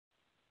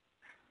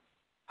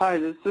Hi,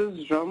 this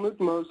is Jean-Luc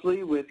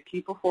Mosley with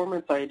Key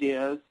Performance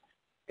Ideas,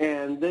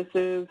 and this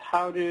is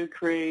how to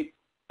create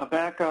a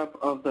backup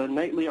of the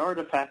nightly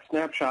artifact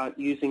snapshot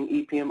using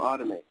EPM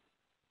Automate.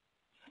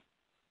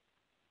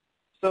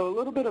 So a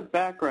little bit of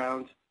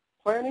background.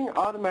 Planning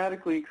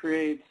automatically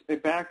creates a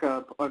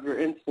backup of your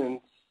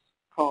instance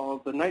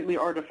called the nightly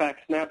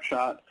artifact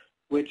snapshot,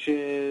 which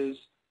is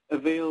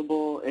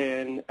available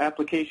in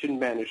application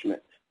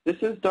management. This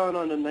is done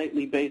on a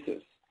nightly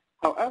basis.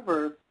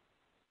 However,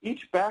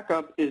 each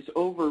backup is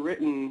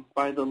overwritten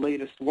by the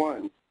latest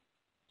one.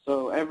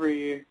 So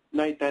every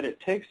night that it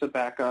takes a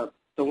backup,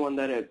 the one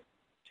that it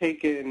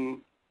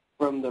taken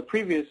from the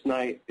previous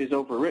night is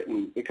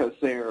overwritten because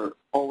they're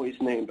always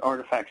named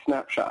artifact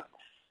snapshot.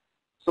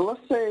 So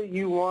let's say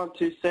you want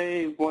to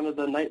save one of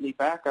the nightly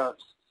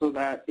backups so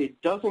that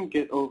it doesn't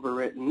get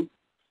overwritten,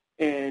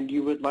 and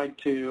you would like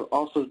to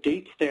also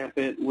date stamp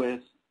it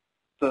with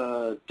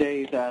the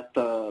day that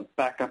the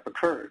backup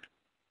occurred.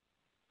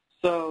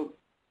 So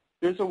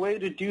there's a way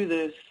to do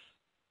this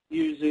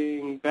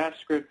using batch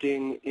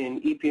scripting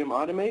in EPM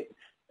Automate,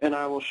 and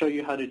I will show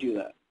you how to do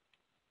that.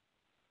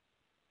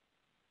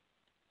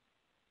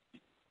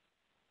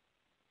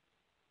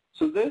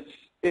 So this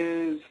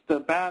is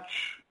the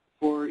batch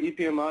for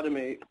EPM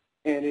Automate,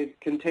 and it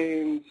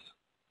contains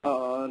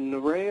an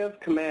array of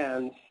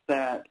commands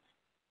that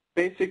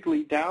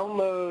basically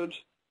download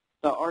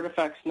the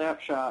artifact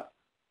snapshot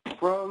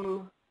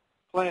from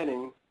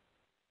planning,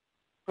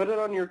 put it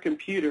on your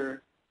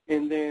computer,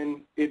 and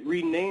then it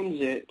renames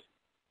it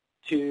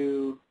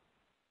to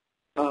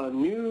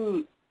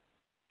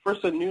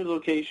first a new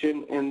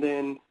location, and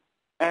then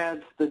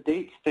adds the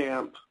date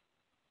stamp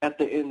at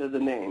the end of the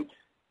name.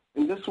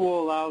 And this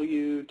will allow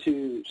you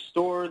to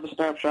store the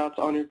snapshots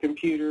on your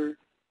computer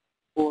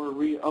or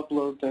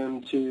re-upload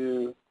them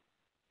to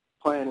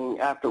planning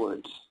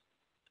afterwards.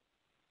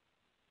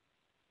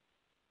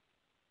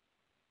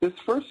 This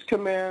first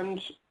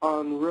command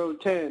on row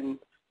 10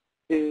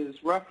 is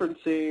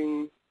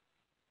referencing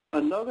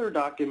another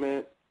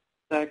document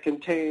that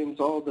contains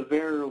all the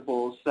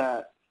variables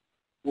that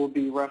will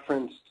be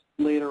referenced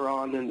later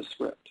on in the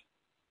script.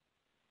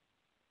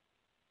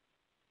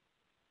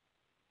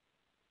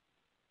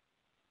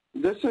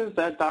 This is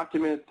that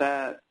document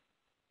that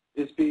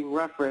is being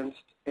referenced,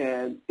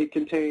 and it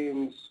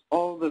contains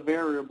all the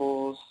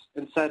variables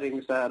and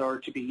settings that are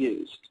to be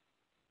used.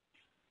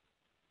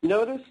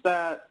 Notice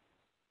that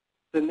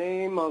the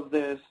name of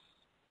this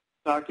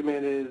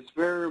document is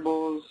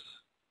variables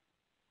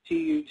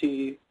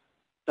tut.cmd,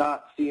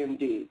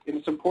 and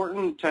it's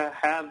important to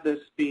have this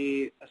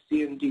be a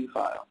CMD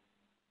file.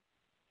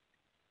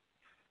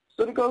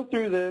 So to go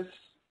through this,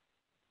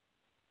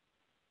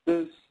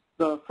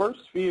 the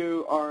first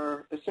few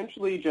are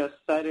essentially just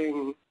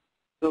setting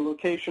the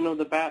location of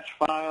the batch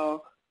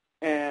file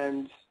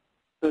and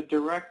the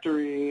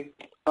directory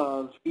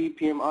of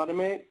EPM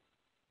Automate.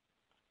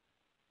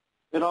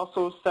 It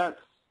also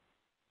sets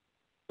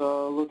the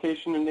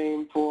location and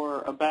name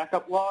for a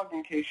backup log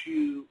in case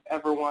you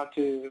ever want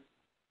to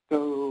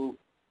go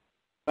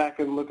back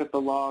and look at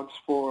the logs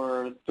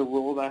for the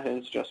rule that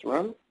has just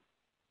run.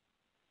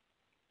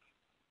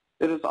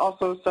 It is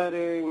also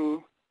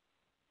setting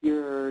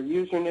your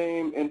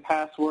username and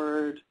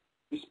password.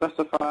 You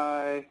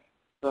specify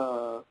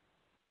the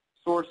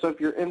source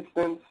of your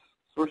instance,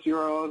 source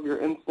URL of your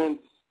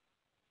instance,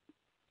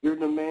 your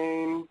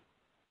domain,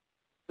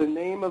 the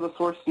name of the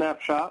source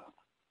snapshot,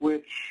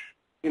 which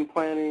in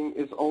planning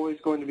is always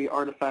going to be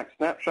artifact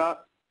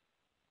snapshot.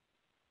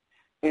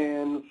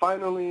 And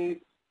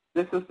finally,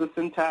 this is the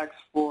syntax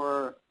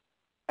for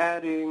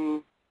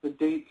adding the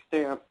date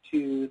stamp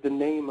to the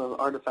name of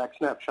artifact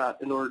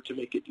snapshot in order to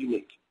make it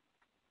unique.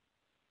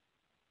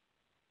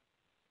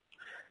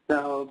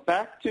 Now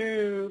back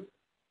to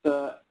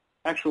the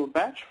actual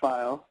batch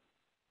file.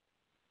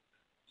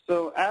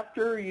 So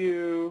after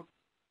you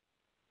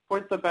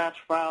point the batch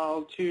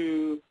file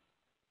to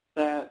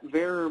that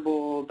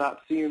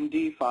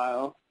variable.cmd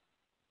file,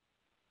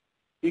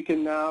 you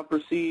can now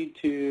proceed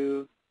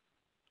to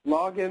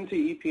log into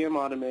EPM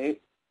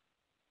Automate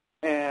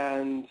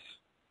and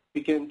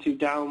begin to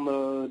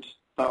download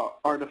the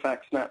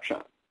artifact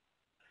snapshot.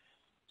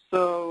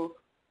 So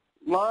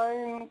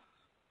lines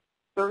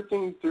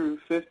 13 through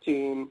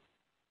 15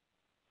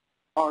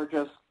 are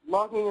just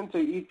logging into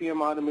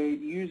EPM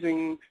Automate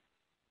using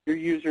your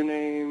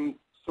username,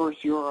 source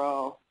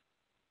URL,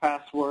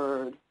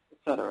 password,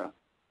 etc.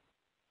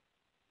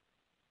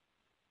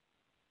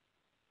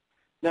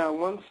 Now,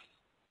 once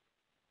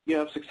you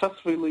have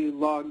successfully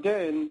logged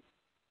in,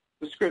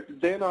 the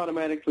script then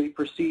automatically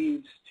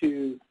proceeds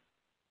to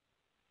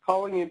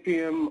calling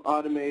EPM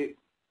Automate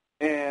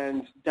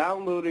and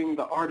downloading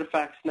the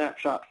artifact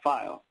snapshot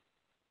file.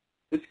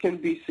 This can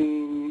be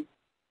seen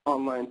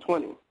on line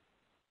 20.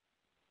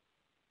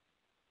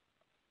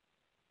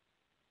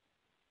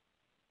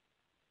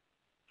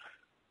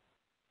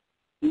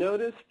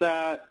 Notice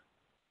that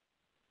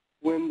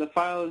when the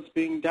file is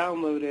being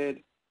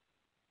downloaded,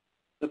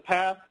 the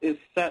path is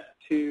set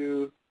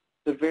to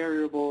the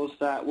variables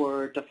that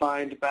were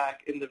defined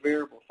back in the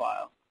variable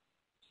file.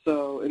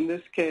 So in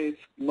this case,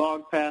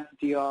 log path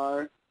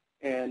dr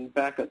and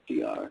backup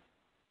dr,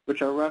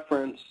 which are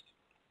referenced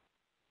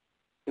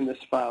in this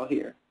file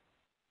here.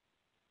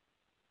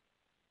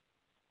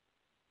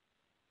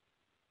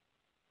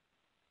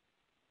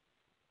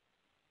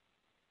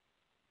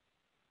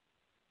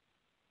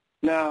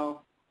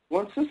 Now,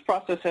 once this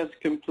process has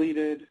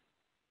completed,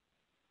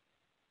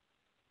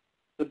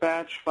 the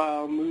batch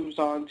file moves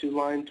on to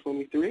line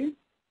 23,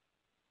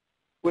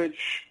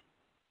 which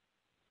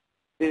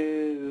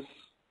is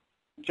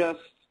just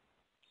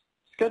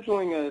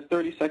scheduling a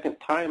 30-second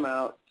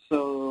timeout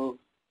so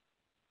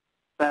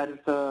that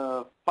if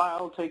the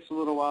file takes a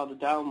little while to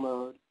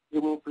download, it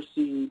won't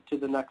proceed to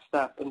the next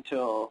step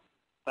until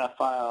that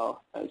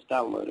file has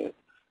downloaded.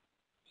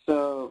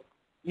 So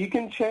you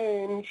can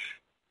change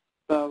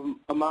the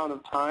amount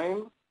of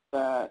time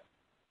that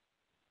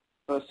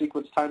the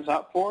sequence times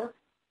out for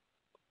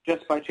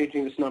just by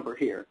changing this number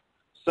here.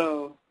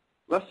 So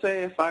let's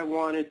say if I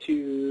wanted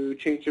to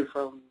change it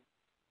from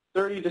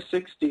 30 to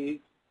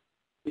 60,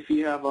 if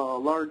you have a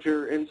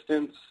larger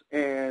instance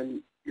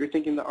and you're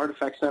thinking the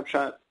artifact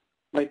snapshot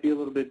might be a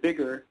little bit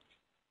bigger,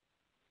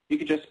 you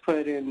could just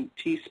put in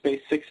T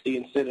space 60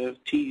 instead of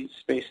T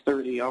space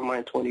 30 on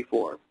line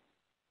 24.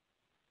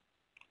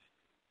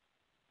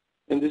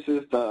 And this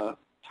is the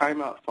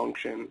timeout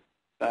function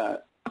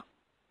that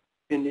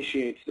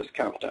initiates this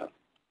countdown.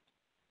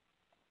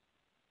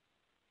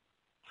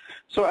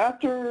 So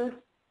after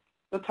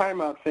the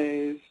timeout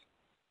phase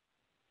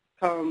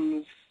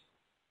comes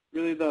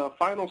really the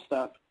final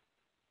step,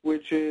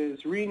 which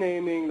is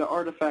renaming the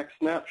artifact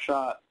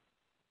snapshot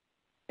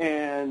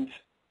and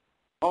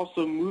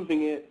also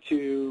moving it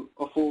to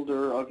a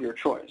folder of your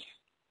choice.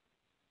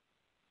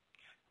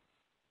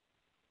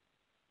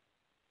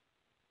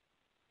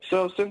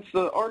 So since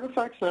the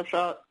artifact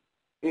snapshot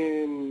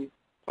in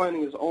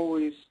planning is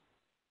always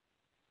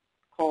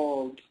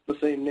called the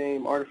same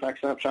name, artifact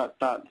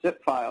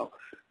snapshot.zip file,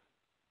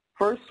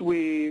 first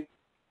we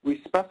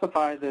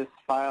specify this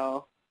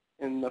file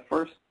in the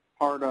first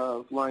part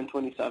of line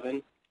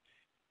 27,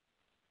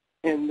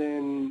 and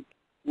then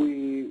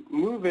we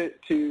move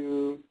it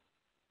to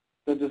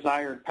the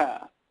desired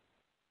path.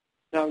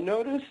 Now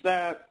notice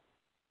that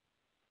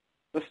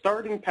the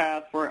starting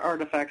path for an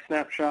artifact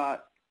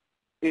snapshot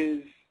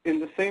is in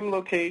the same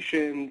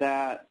location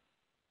that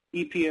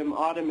EPM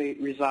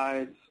Automate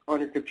resides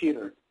on your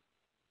computer.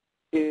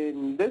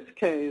 In this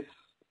case,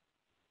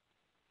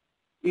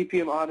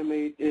 EPM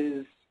Automate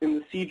is in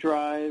the C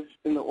drive,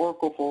 in the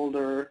Oracle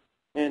folder,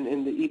 and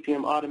in the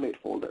EPM Automate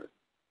folder.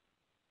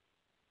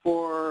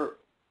 For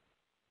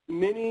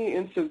many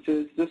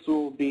instances, this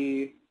will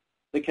be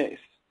the case.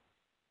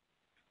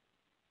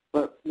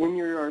 But when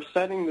you are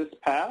setting this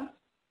path,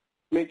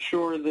 make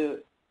sure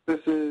that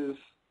this is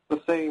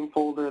the same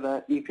folder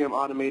that EPM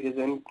Automate is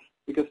in,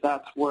 because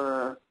that's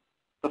where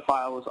the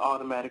file is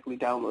automatically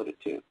downloaded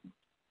to.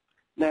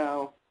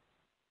 Now,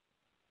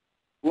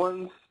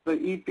 once the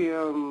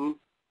EPM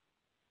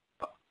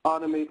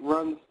Automate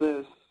runs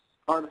this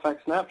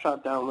artifact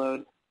snapshot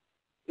download,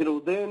 it'll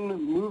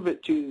then move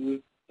it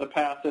to the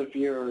path of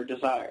your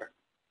desire.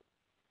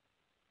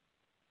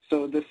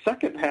 So the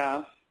second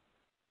half,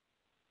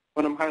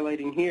 what I'm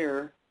highlighting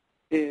here,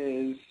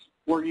 is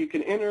where you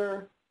can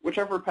enter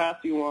whichever path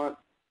you want.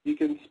 You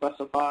can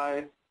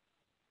specify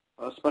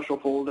a special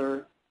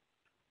folder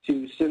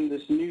to send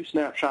this new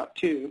snapshot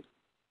to.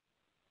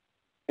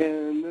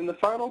 And then the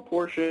final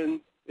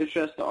portion is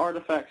just the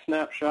artifact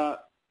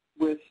snapshot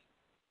with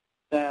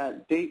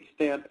that date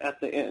stamp at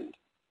the end.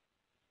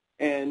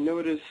 And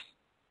notice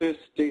this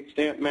date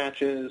stamp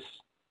matches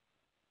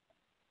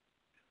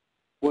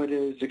what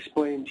is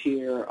explained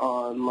here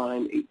on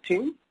line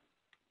 18.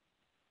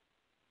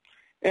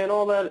 And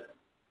all that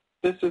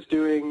this is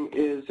doing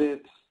is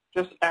it's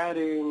just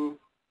adding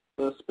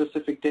the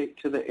specific date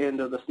to the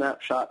end of the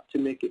snapshot to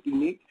make it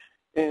unique,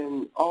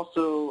 and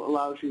also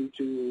allows you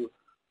to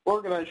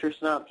organize your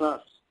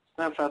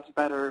snapshots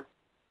better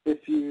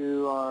if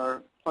you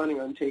are planning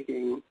on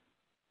taking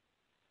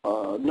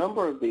a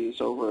number of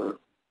these over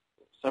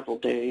several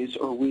days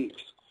or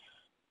weeks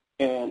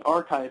and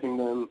archiving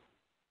them.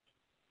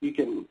 You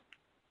can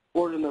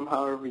order them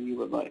however you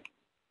would like.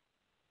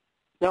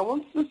 Now,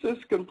 once this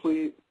is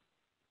complete,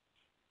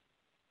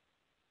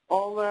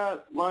 all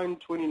that line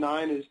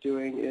 29 is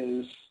doing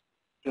is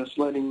just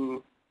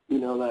letting you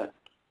know that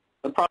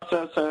the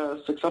process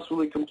has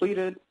successfully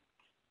completed.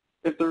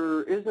 If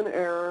there is an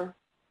error,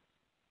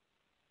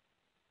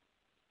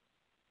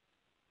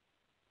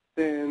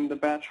 then the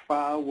batch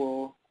file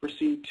will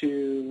proceed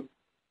to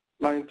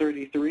line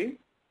 33,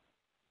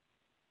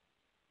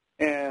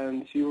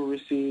 and you will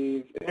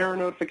receive an error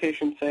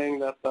notification saying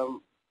that the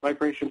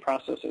migration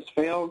process has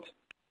failed.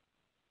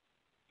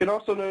 You can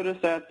also notice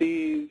that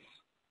these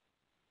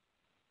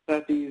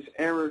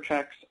error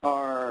checks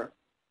are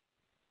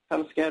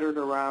kind of scattered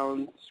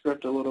around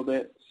script a little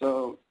bit.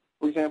 So,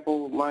 for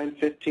example, line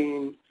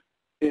 15,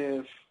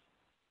 if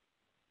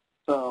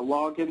the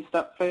login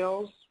step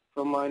fails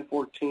from line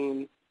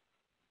 14,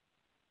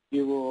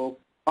 you will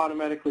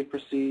automatically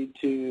proceed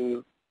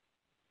to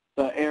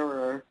the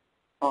error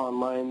on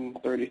line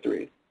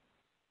 33.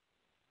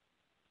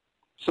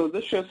 So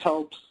this just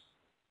helps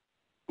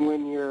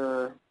when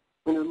you're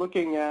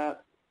looking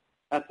at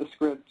the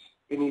script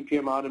in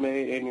EPM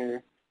Automate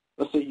and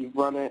let's say you've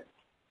run it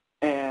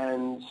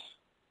and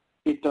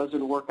it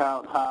doesn't work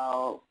out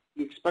how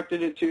you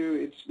expected it to.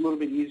 It's a little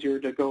bit easier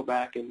to go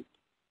back and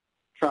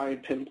try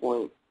and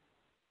pinpoint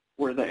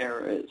where the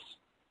error is.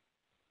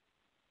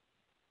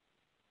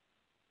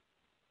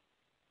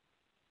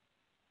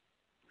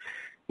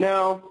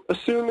 Now,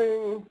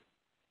 assuming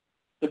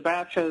the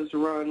batch has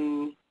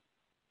run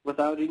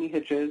without any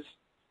hitches,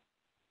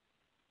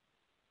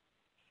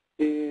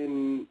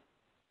 in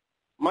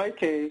my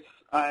case,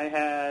 I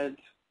had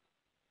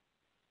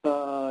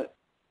the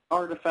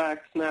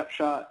artifact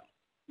snapshot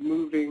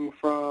moving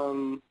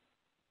from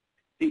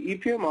the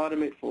EPM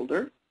Automate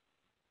folder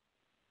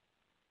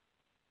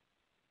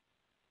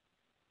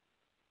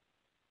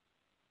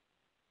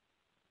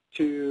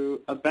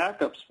to a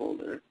backups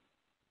folder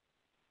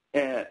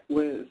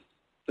with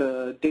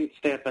the date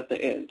stamp at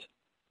the end.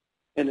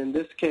 And in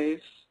this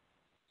case,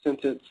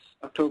 since it's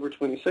October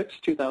 26,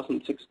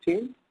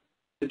 2016,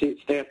 the date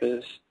stamp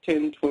is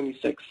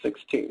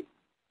 10/26/16.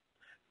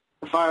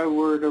 If I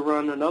were to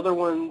run another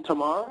one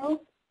tomorrow,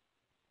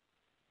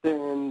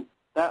 then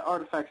that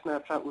artifact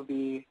snapshot would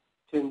be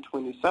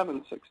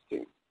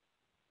 10/27/16,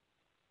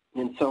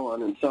 and so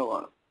on and so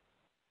on.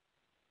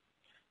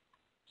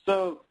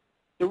 So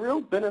the real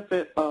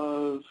benefit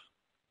of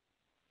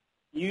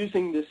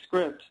using this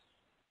script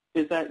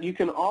is that you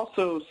can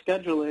also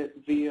schedule it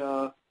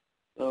via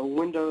the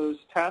Windows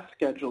task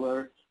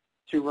scheduler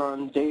to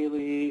run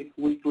daily,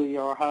 weekly,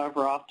 or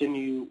however often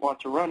you want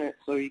to run it,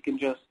 so you can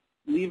just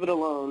leave it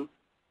alone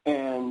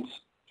and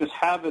just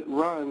have it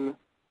run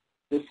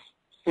this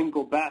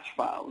single batch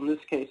file. In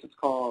this case, it's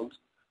called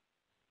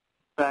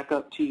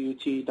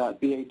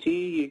backup.tut.bat.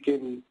 You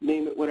can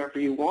name it whatever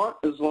you want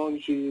as long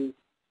as you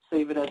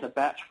save it as a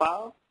batch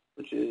file,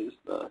 which is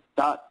the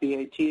 .bat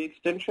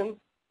extension.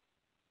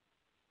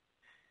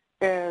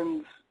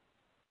 And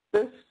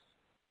this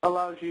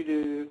allows you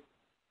to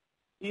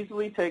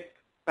easily take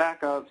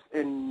backups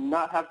and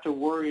not have to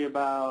worry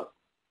about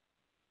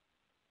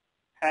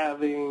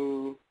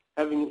having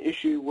an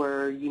issue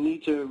where you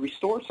need to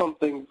restore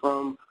something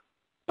from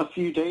a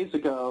few days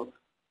ago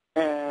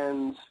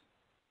and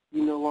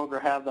you no longer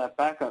have that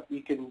backup.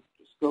 You can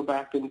just go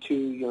back into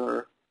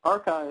your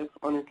archive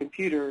on your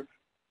computer,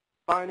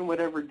 find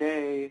whatever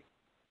day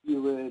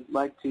you would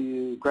like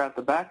to grab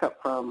the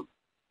backup from,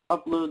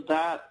 upload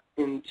that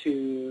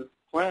into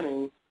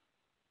planning,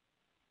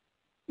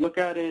 look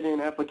at it in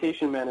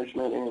application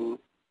management, and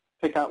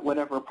pick out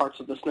whatever parts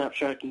of the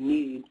snapshot you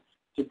need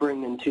to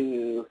bring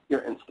into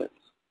your instance.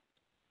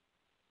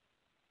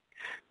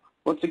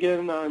 Once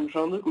again, I'm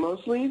Jean-Luc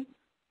Mosley,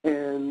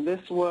 and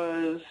this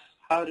was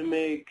how to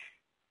make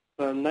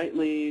the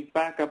nightly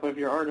backup of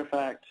your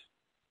artifact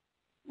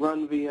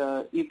run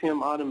via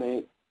EPM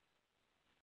Automate